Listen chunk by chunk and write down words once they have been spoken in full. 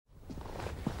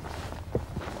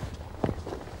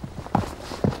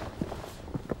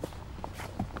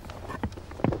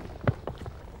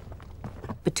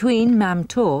Between Mam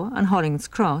Tor and Hollings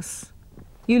Cross,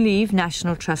 you leave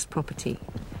National Trust property,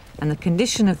 and the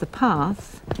condition of the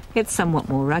path gets somewhat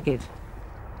more rugged.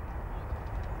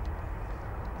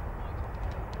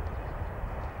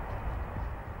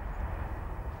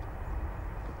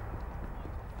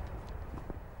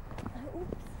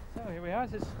 So here we are, is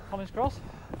this Hollings Cross?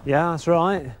 Yeah, that's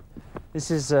right.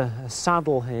 This is a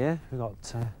saddle here. We've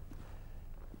got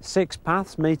 6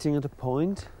 paths meeting at a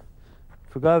point.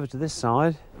 If we go over to this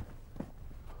side,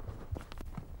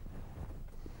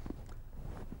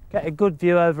 get a good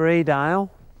view over Edale,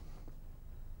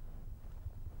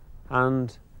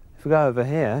 and if we go over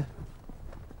here,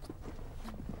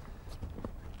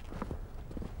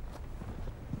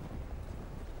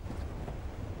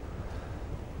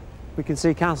 we can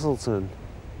see Castleton.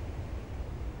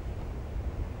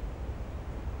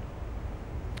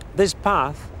 This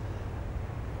path,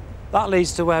 that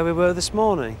leads to where we were this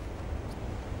morning.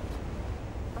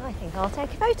 I think I'll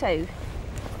take a photo.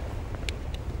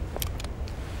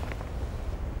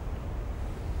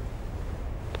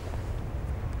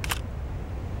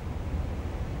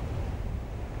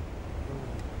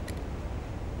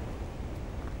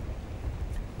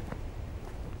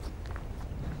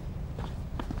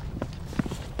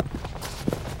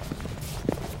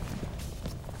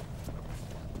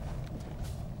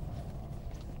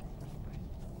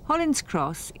 Hollings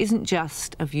Cross isn't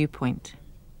just a viewpoint.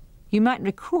 You might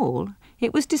recall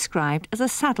it was described as a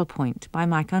saddle point by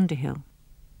Mike Underhill.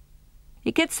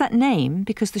 It gets that name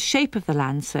because the shape of the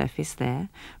land surface there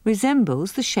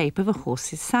resembles the shape of a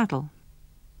horse's saddle.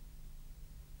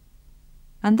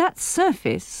 And that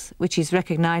surface, which is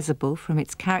recognisable from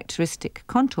its characteristic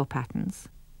contour patterns,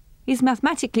 is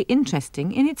mathematically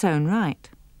interesting in its own right.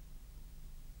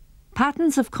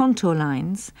 Patterns of contour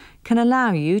lines can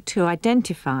allow you to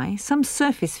identify some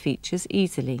surface features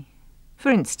easily. For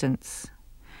instance,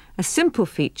 a simple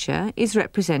feature is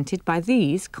represented by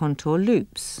these contour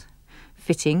loops,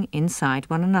 fitting inside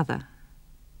one another.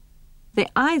 They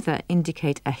either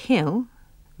indicate a hill,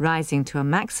 rising to a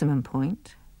maximum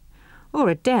point, or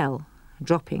a dell,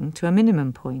 dropping to a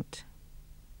minimum point.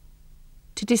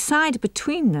 To decide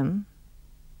between them,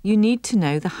 you need to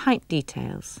know the height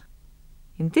details.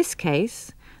 In this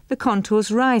case, the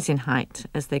contours rise in height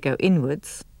as they go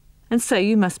inwards, and so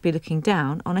you must be looking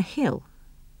down on a hill.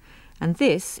 And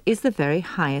this is the very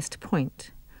highest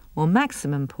point, or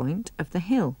maximum point of the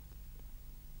hill.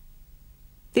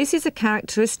 This is a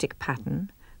characteristic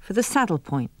pattern for the saddle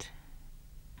point.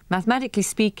 Mathematically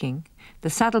speaking,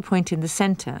 the saddle point in the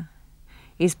centre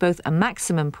is both a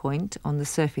maximum point on the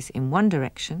surface in one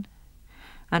direction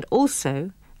and also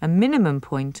a minimum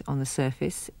point on the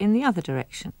surface in the other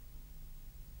direction.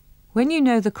 When you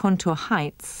know the contour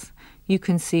heights, you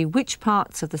can see which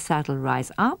parts of the saddle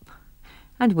rise up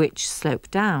and which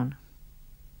slope down.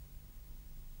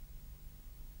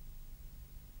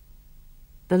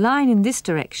 The line in this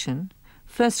direction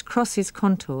first crosses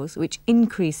contours which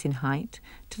increase in height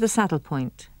to the saddle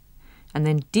point and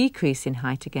then decrease in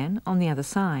height again on the other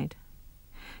side.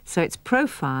 So its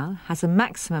profile has a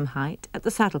maximum height at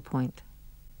the saddle point.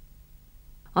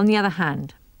 On the other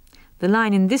hand, the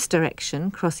line in this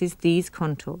direction crosses these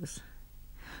contours,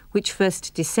 which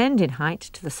first descend in height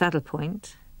to the saddle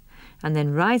point and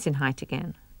then rise in height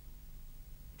again.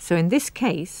 So in this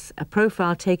case, a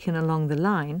profile taken along the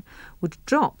line would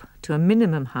drop to a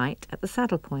minimum height at the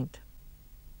saddle point.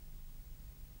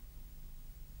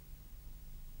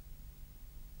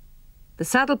 The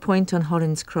saddle point on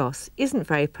Hollings Cross isn't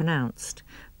very pronounced,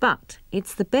 but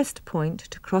it's the best point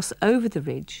to cross over the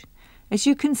ridge, as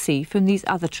you can see from these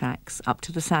other tracks up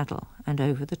to the saddle and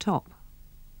over the top.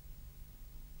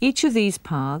 Each of these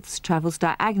paths travels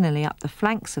diagonally up the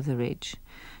flanks of the ridge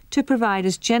to provide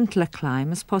as gentle a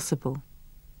climb as possible.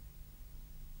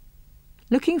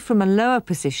 Looking from a lower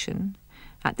position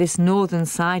at this northern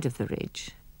side of the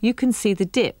ridge, you can see the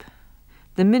dip,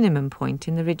 the minimum point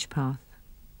in the ridge path.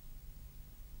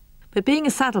 But being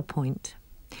a saddle point,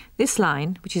 this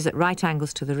line, which is at right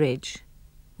angles to the ridge,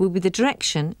 will be the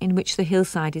direction in which the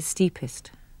hillside is steepest.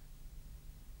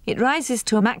 It rises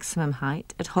to a maximum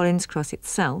height at Hollings Cross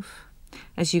itself,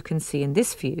 as you can see in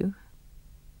this view,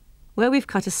 where we've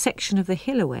cut a section of the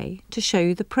hill away to show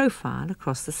you the profile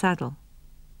across the saddle.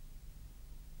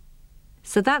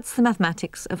 So that's the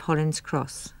mathematics of Hollings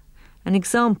Cross, an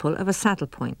example of a saddle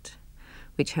point,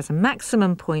 which has a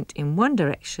maximum point in one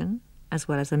direction as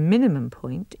well as a minimum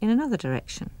point in another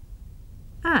direction.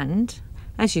 And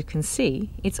as you can see,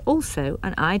 it's also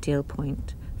an ideal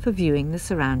point for viewing the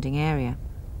surrounding area.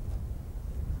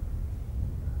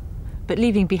 But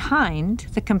leaving behind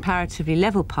the comparatively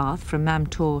level path from Mam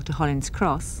Tor to Hollings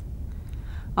Cross,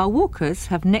 our walkers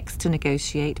have next to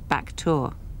negotiate back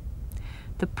Tor.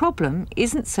 The problem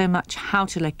isn't so much how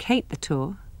to locate the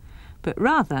Tor, but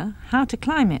rather how to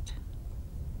climb it.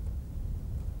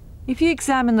 If you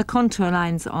examine the contour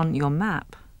lines on your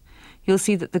map, you'll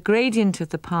see that the gradient of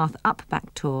the path up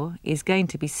back Tor is going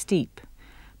to be steep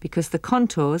because the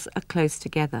contours are close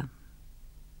together.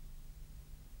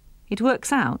 It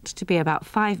works out to be about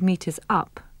 5 metres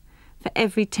up for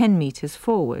every 10 metres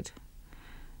forward,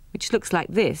 which looks like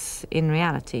this in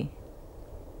reality.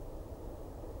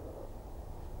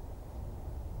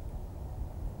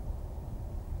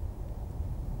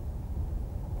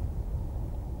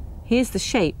 Here's the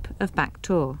shape of back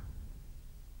Tor.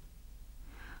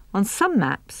 On some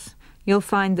maps, you'll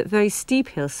find that very steep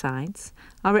hillsides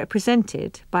are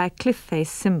represented by a cliff face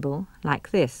symbol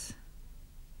like this.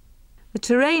 The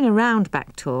terrain around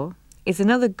back Tor is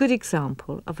another good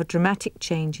example of a dramatic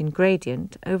change in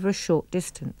gradient over a short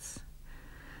distance.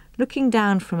 Looking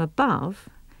down from above,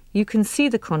 you can see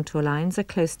the contour lines are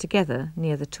close together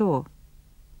near the Tor.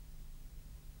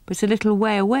 But a little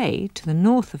way away to the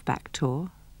north of back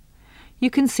Tor, you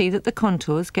can see that the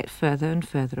contours get further and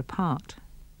further apart.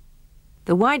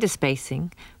 The wider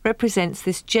spacing represents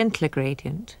this gentler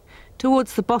gradient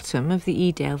towards the bottom of the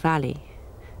Edale Valley,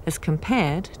 as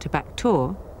compared to back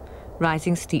Tor,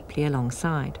 rising steeply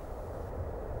alongside.